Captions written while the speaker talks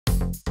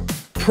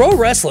Pro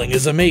wrestling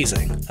is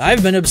amazing.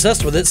 I've been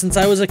obsessed with it since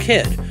I was a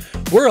kid.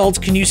 Where else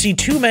can you see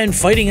two men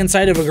fighting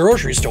inside of a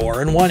grocery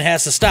store and one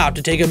has to stop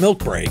to take a milk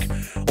break?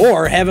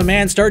 Or have a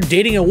man start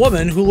dating a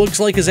woman who looks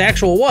like his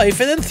actual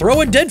wife and then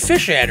throw a dead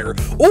fish at her?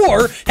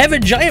 Or have a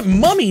giant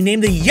mummy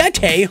named the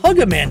Yeti hug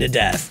a man to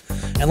death?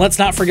 And let's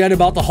not forget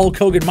about the Hulk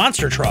Hogan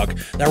monster truck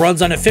that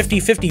runs on a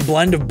 50-50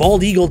 blend of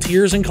bald eagle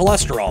tears and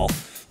cholesterol.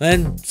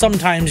 And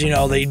sometimes,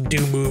 they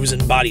do moves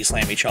and body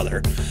slam each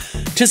other.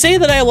 To say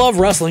that I love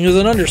wrestling is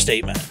an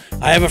understatement.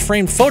 I have a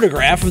framed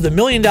photograph of the $1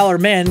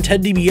 Million Man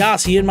Ted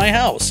DiBiase in my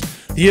house.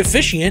 The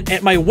officiant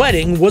at my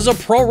wedding was a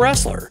pro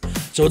wrestler,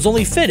 so it's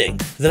only fitting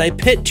that I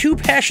pit two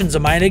passions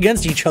of mine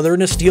against each other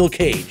in a steel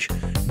cage.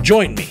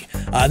 Join me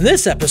on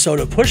this episode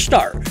of Push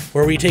Start,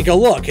 where we take a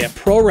look at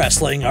pro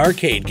wrestling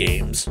arcade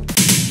games.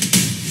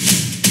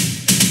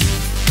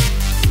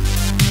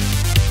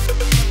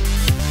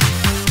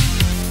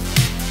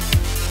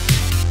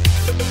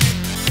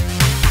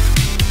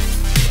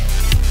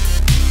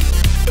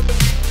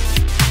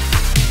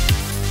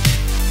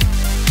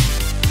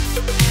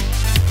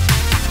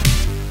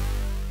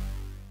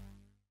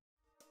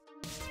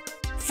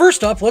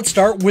 First up, let's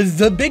start with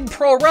The Big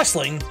Pro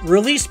Wrestling,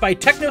 released by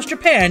Technos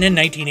Japan in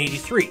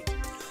 1983.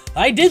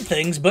 I did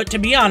things, but to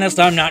be honest,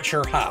 I'm not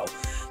sure how.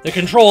 The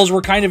controls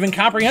were kind of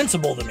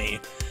incomprehensible to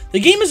me. The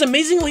game is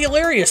amazingly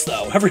hilarious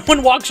though.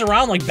 Everyone walks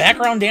around like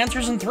background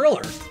dancers in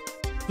Thriller.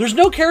 There's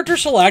no character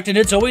select and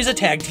it's always a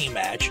tag team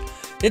match.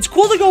 It's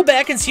cool to go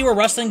back and see where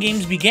wrestling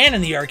games began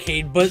in the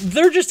arcade, but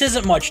there just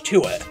isn't much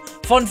to it.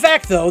 Fun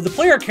fact though, the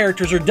player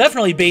characters are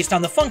definitely based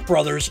on the Funk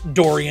brothers,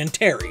 Dory and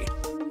Terry.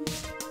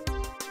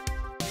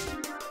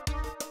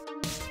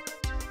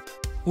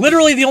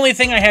 Literally the only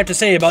thing I have to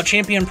say about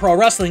Champion Pro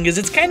Wrestling is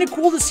it's kinda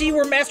cool to see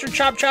where Master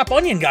Chop Chop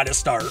Onion got his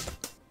start.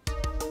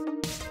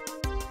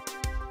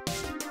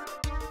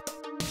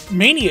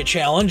 Mania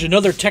Challenge,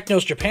 another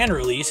Technos Japan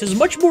release, is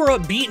much more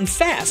upbeat and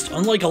fast,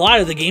 unlike a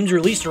lot of the games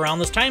released around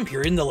this time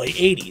period in the late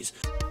 80s.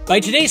 By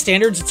today's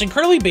standards, it's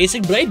incredibly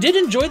basic, but I did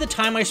enjoy the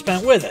time I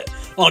spent with it.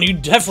 Oh, and you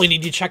definitely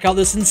need to check out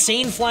this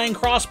insane flying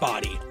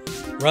crossbody.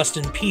 Rest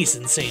in peace,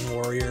 Insane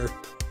Warrior.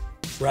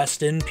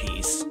 Rest in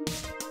peace.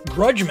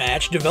 Grudge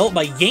Match, developed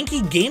by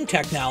Yankee Game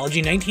Technology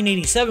in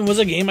 1987, was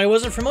a game I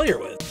wasn't familiar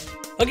with.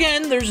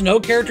 Again, there's no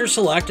character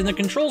select and the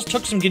controls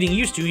took some getting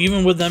used to,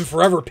 even with them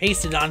forever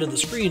pasted onto the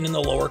screen in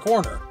the lower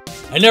corner.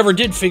 I never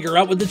did figure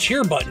out what the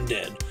cheer button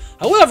did.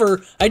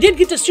 However, I did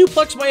get to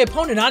suplex my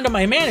opponent onto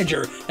my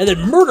manager and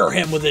then murder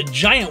him with a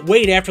giant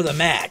weight after the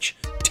match.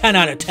 10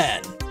 out of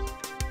 10.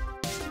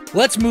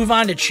 Let's move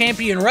on to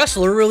Champion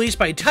Wrestler, released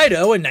by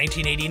Taito in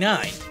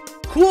 1989.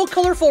 Cool,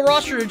 colorful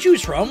roster to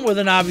choose from, with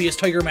an obvious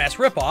Tiger Mask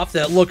ripoff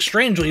that looks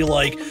strangely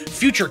like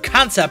future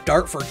concept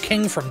art for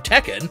King from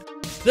Tekken.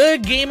 The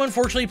game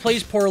unfortunately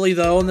plays poorly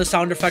though, and the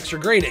sound effects are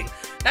grating.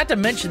 Not to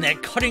mention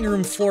that cutting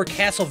room floor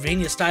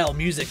Castlevania style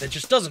music that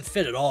just doesn't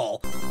fit at all.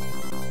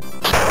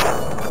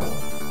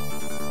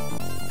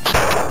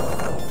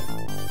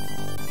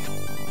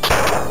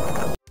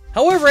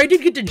 However, I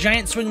did get to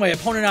giant swing my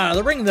opponent out of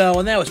the ring though,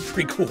 and that was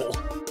pretty cool.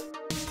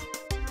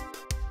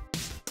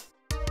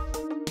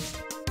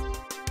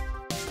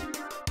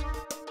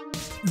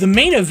 The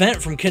Main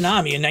Event from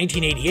Konami in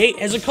 1988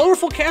 has a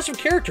colorful cast of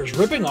characters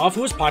ripping off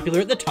who was popular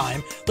at the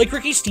time, like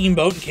Ricky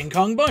Steamboat and King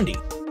Kong Bundy.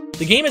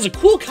 The game has a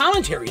cool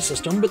commentary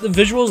system, but the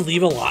visuals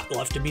leave a lot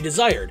left to be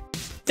desired.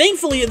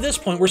 Thankfully, at this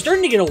point, we're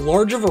starting to get a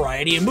larger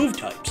variety of move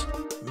types.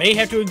 May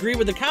have to agree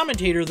with the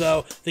commentator,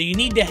 though, that you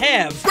need to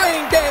have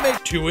brain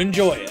damage to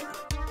enjoy it.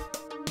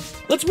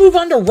 Let's move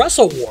on to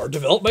Wrestle War,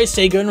 developed by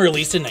Sega and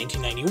released in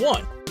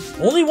 1991.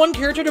 Only one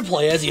character to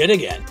play as yet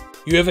again.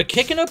 You have a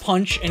kick and a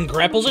punch, and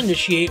grapples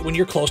initiate when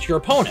you're close to your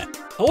opponent.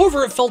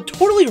 However, it felt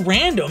totally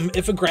random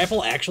if a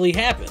grapple actually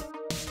happened.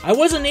 I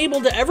wasn't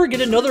able to ever get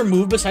another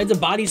move besides a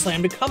body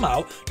slam to come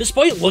out,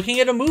 despite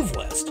looking at a move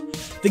list.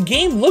 The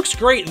game looks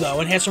great though,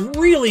 and has some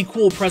really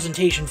cool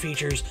presentation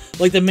features,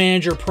 like the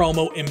manager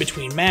promo in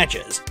between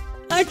matches.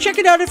 Check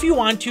it out if you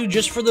want to,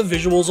 just for the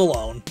visuals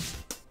alone.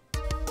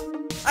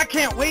 I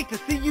can't wait to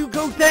see you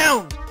go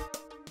down!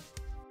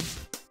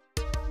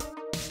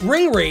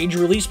 Ring Rage,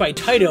 released by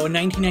Taito in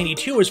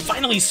 1992, is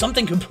finally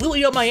something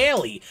completely up my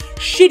alley.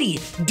 Shitty,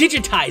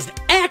 digitized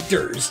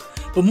actors!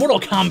 But Mortal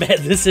Kombat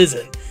this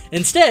isn't.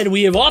 Instead,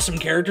 we have awesome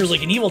characters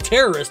like an evil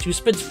terrorist who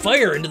spits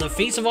fire into the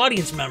face of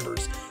audience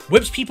members,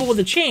 whips people with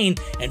a chain,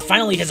 and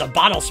finally has a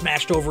bottle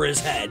smashed over his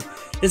head.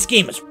 This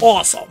game is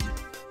awesome!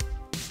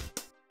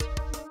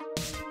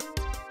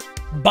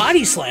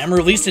 Body Slam,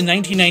 released in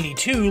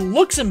 1992,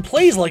 looks and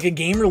plays like a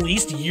game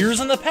released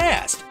years in the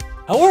past.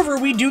 However,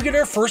 we do get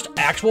our first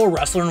actual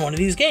wrestler in one of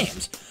these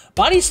games.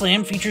 Body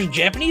Slam features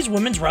Japanese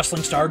women's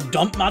wrestling star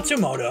Dump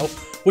Matsumoto,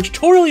 which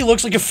totally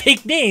looks like a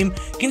fake name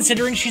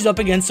considering she's up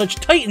against such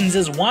titans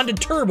as Wanda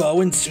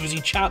Turbo and Susie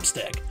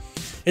Chopstick.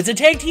 It's a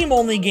tag team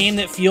only game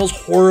that feels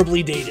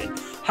horribly dated.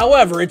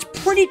 However, it's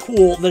pretty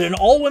cool that an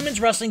all-women's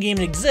wrestling game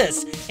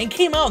exists and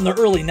came out in the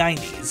early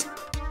 90s.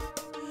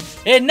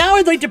 And now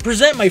I'd like to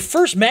present my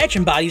first match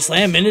in Body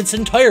Slam in its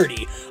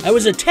entirety. I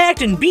was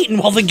attacked and beaten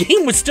while the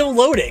game was still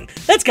loading.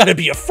 That's gotta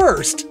be a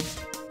first.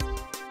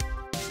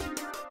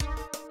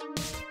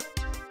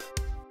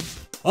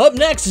 Up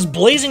next is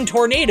Blazing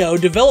Tornado,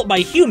 developed by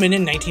Human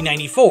in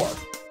 1994.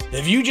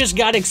 If you just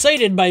got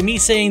excited by me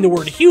saying the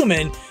word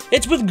Human,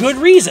 it's with good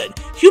reason.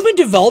 Human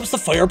develops the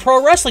Fire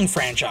Pro Wrestling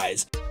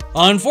franchise.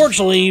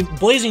 Unfortunately,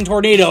 Blazing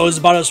Tornado is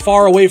about as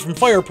far away from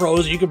Fire Pro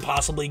as you could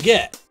possibly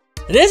get.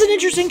 It has an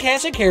interesting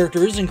cast of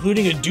characters,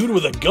 including a dude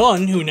with a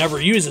gun who never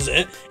uses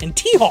it, and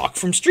T-Hawk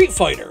from Street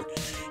Fighter.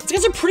 It's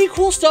got some pretty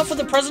cool stuff with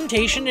the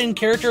presentation and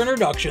character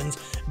introductions,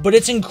 but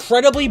it's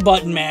incredibly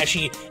button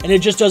mashy and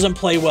it just doesn't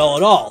play well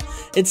at all.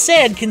 It's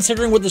sad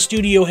considering what the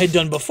studio had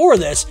done before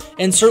this,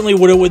 and certainly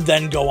what it would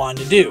then go on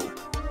to do.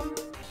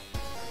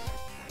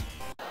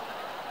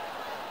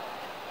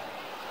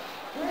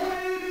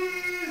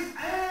 Ladies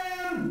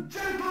and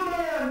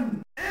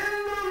gentlemen, in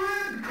the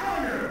red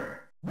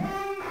corner,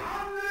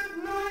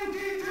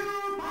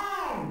 192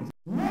 pounds,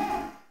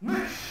 Wolf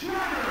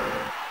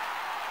McShredder.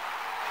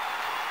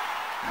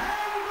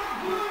 And the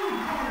blue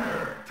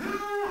corner,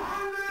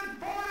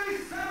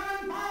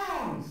 247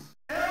 pounds,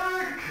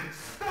 Eric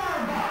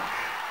Starbuck.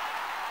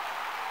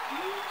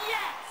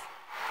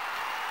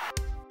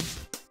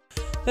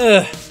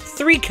 Yes!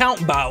 3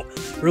 Count Bout,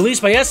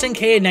 released by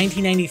SNK in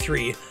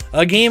 1993,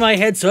 a game I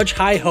had such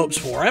high hopes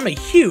for. I'm a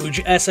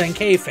huge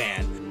SNK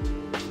fan.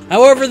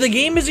 However, the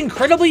game is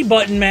incredibly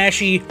button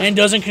mashy and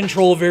doesn't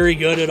control very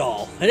good at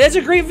all. It has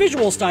a great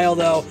visual style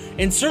though,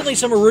 and certainly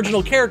some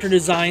original character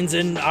designs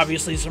and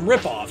obviously some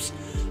ripoffs.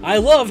 I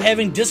love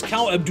having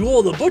Discount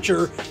Abdul the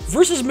Butcher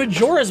versus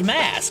Majora's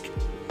Mask.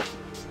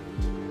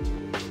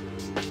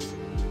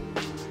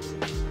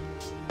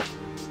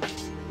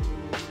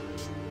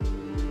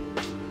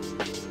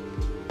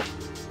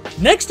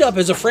 Next up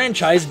is a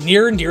franchise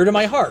near and dear to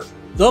my heart,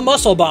 the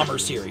Muscle Bomber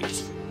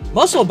series.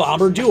 Muscle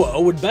Bomber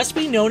Duo would best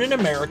be known in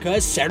America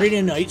as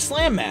Saturday Night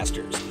Slam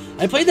Masters.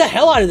 I played the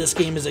hell out of this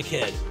game as a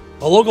kid.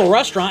 A local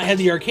restaurant had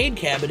the arcade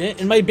cabinet,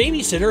 and my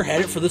babysitter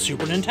had it for the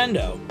Super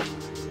Nintendo.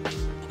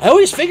 I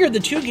always figured the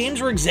two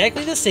games were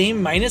exactly the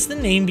same, minus the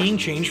name being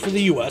changed for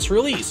the US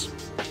release.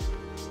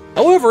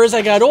 However, as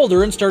I got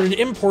older and started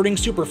importing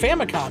Super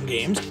Famicom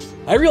games,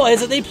 I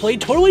realized that they played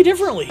totally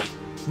differently.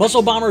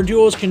 Muscle Bomber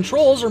Duo's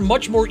controls are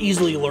much more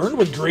easily learned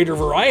with greater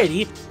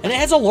variety, and it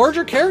has a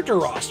larger character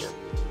roster.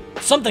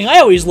 Something I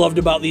always loved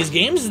about these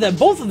games is that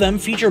both of them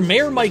feature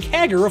Mayor Mike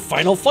Hager of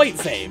Final Fight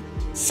fame.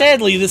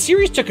 Sadly, the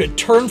series took a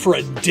turn for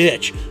a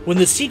ditch when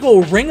the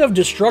sequel Ring of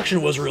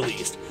Destruction was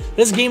released.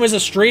 This game is a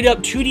straight-up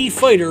 2D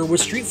fighter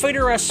with Street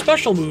Fighter-esque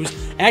special moves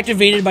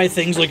activated by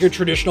things like a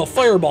traditional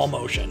fireball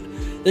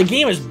motion. The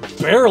game is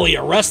barely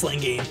a wrestling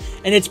game,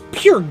 and it's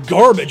pure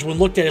garbage when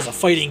looked at as a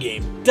fighting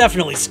game.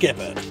 Definitely skip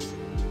it.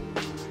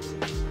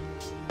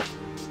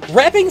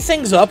 Wrapping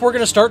things up, we're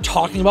going to start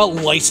talking about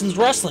licensed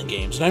wrestling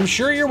games, and I'm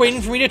sure you're waiting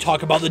for me to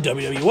talk about the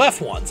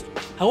WWF ones.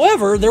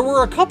 However, there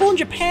were a couple in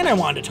Japan I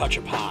wanted to touch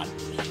upon.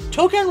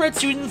 Touken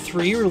Retsuden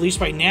 3, released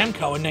by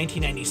Namco in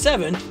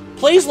 1997,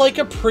 plays like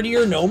a Pretty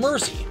or No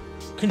Mercy.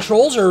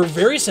 Controls are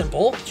very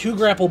simple, 2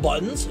 grapple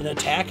buttons, an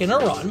attack and a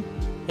run.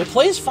 It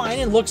plays fine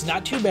and looks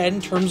not too bad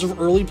in terms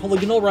of early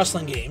polygonal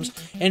wrestling games,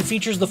 and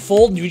features the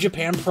full New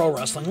Japan Pro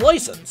Wrestling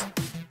license.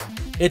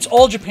 Its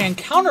All Japan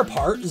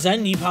counterpart,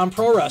 Zen Nippon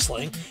Pro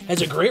Wrestling,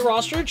 has a great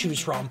roster to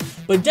choose from,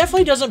 but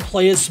definitely doesn't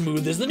play as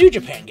smooth as the New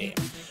Japan game.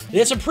 It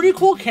has some pretty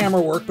cool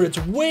camera work, but it's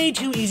way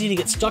too easy to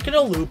get stuck in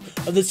a loop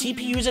of the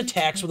CPU's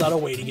attacks without a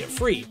way to get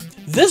free.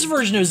 This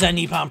version of Zen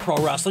Nippon Pro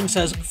Wrestling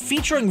says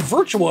featuring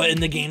Virtua in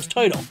the game's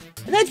title,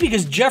 and that's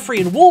because Jeffrey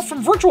and Wolf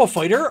from Virtua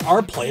Fighter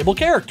are playable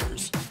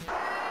characters.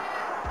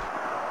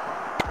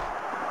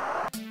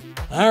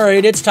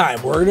 Alright, it's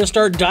time. We're going to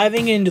start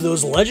diving into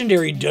those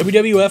legendary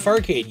WWF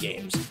arcade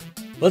games.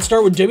 Let's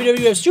start with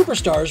WWF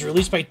Superstars,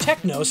 released by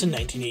Technos in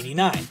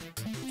 1989.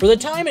 For the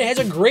time, it has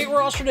a great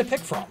roster to pick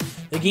from.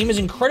 The game is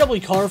incredibly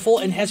colorful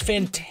and has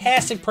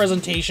fantastic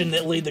presentation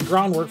that laid the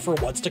groundwork for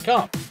what's to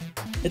come.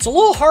 It's a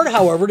little hard,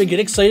 however, to get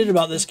excited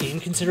about this game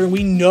considering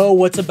we know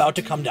what's about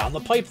to come down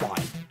the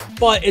pipeline,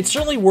 but it's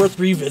certainly worth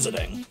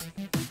revisiting.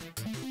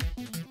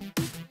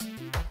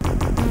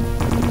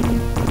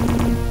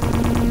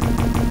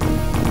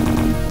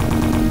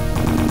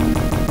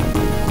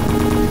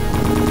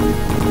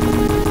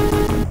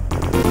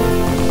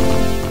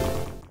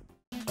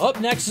 Up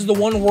next is the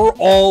one we're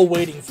all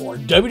waiting for,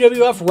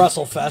 WWF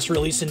WrestleFest,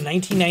 released in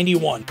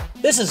 1991.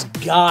 This is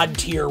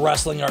god-tier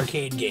wrestling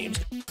arcade games.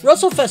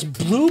 WrestleFest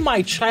blew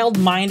my child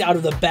mind out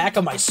of the back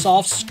of my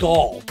soft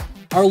skull.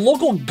 Our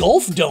local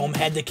Gulf Dome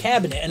had the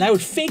cabinet, and I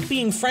would fake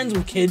being friends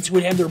with kids who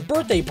would have their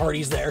birthday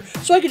parties there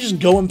so I could just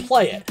go and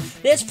play it.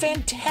 It has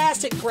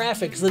fantastic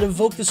graphics that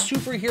evoke the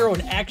superhero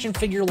and action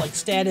figure-like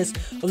status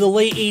of the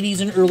late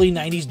 80s and early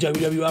 90s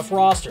WWF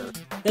roster.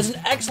 It has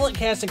an excellent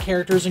cast of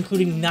characters,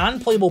 including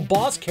non-playable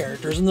boss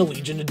characters in the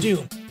Legion of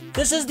Doom.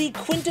 This is the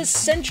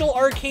quintessential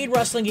arcade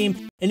wrestling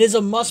game and is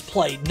a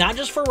must-play, not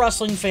just for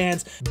wrestling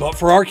fans, but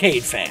for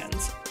arcade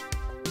fans.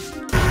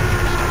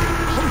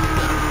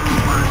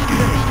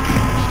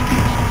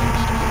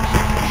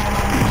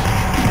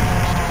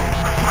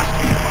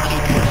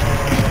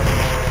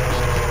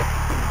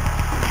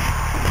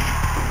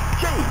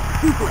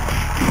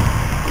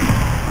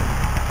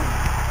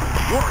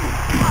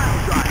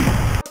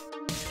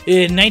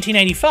 In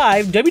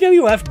 1995,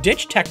 WWF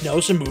ditched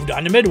Technos and moved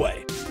on to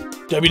Midway.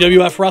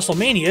 WWF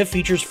WrestleMania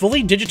features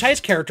fully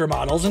digitized character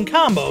models and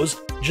combos,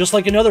 just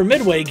like another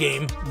Midway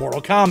game,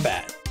 Mortal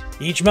Kombat.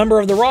 Each member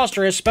of the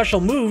roster has special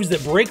moves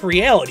that break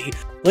reality,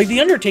 like The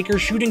Undertaker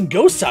shooting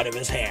ghosts out of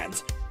his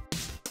hands.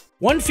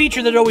 One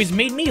feature that always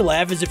made me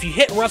laugh is if you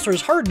hit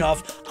wrestlers hard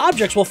enough,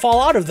 objects will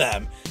fall out of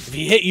them. If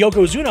you hit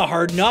Yokozuna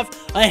hard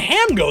enough, a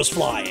ham goes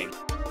flying.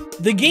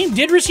 The game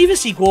did receive a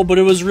sequel, but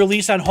it was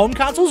released on home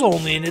consoles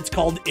only, and it's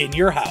called In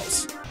Your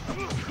House.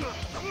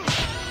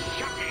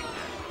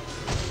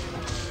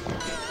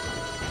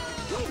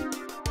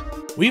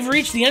 We've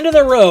reached the end of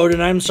the road,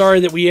 and I'm sorry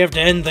that we have to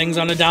end things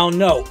on a down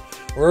note.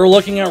 We're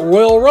looking at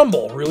Royal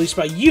Rumble, released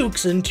by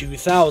Yuke's in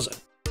 2000.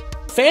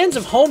 Fans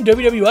of home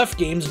WWF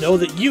games know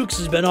that Yuke's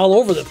has been all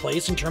over the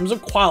place in terms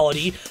of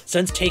quality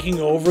since taking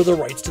over the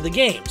rights to the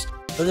games.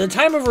 But at the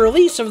time of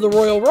release of the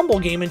Royal Rumble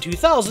game in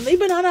 2000, they've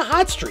been on a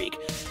hot streak.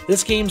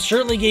 This game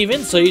certainly gave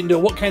insight into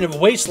what kind of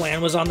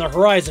wasteland was on the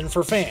horizon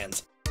for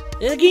fans.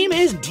 The game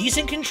has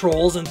decent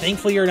controls, and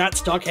thankfully you're not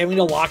stuck having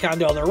to lock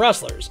onto other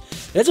wrestlers.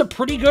 It's a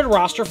pretty good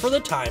roster for the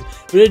time,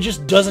 but it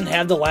just doesn't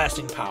have the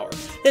lasting power.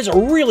 It's a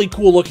really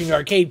cool looking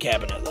arcade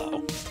cabinet though.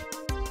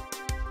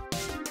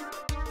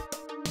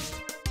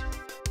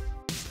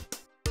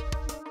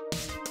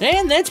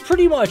 And that's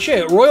pretty much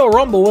it. Royal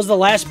Rumble was the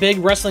last big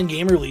wrestling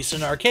game released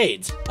in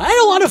arcades. I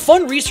had a lot of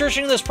fun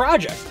researching this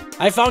project.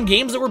 I found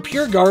games that were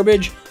pure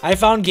garbage, I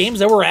found games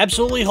that were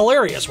absolutely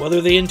hilarious,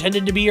 whether they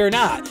intended to be or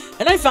not,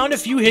 and I found a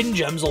few hidden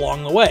gems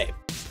along the way.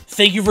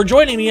 Thank you for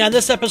joining me on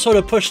this episode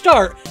of Push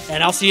Start,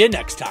 and I'll see you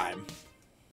next time.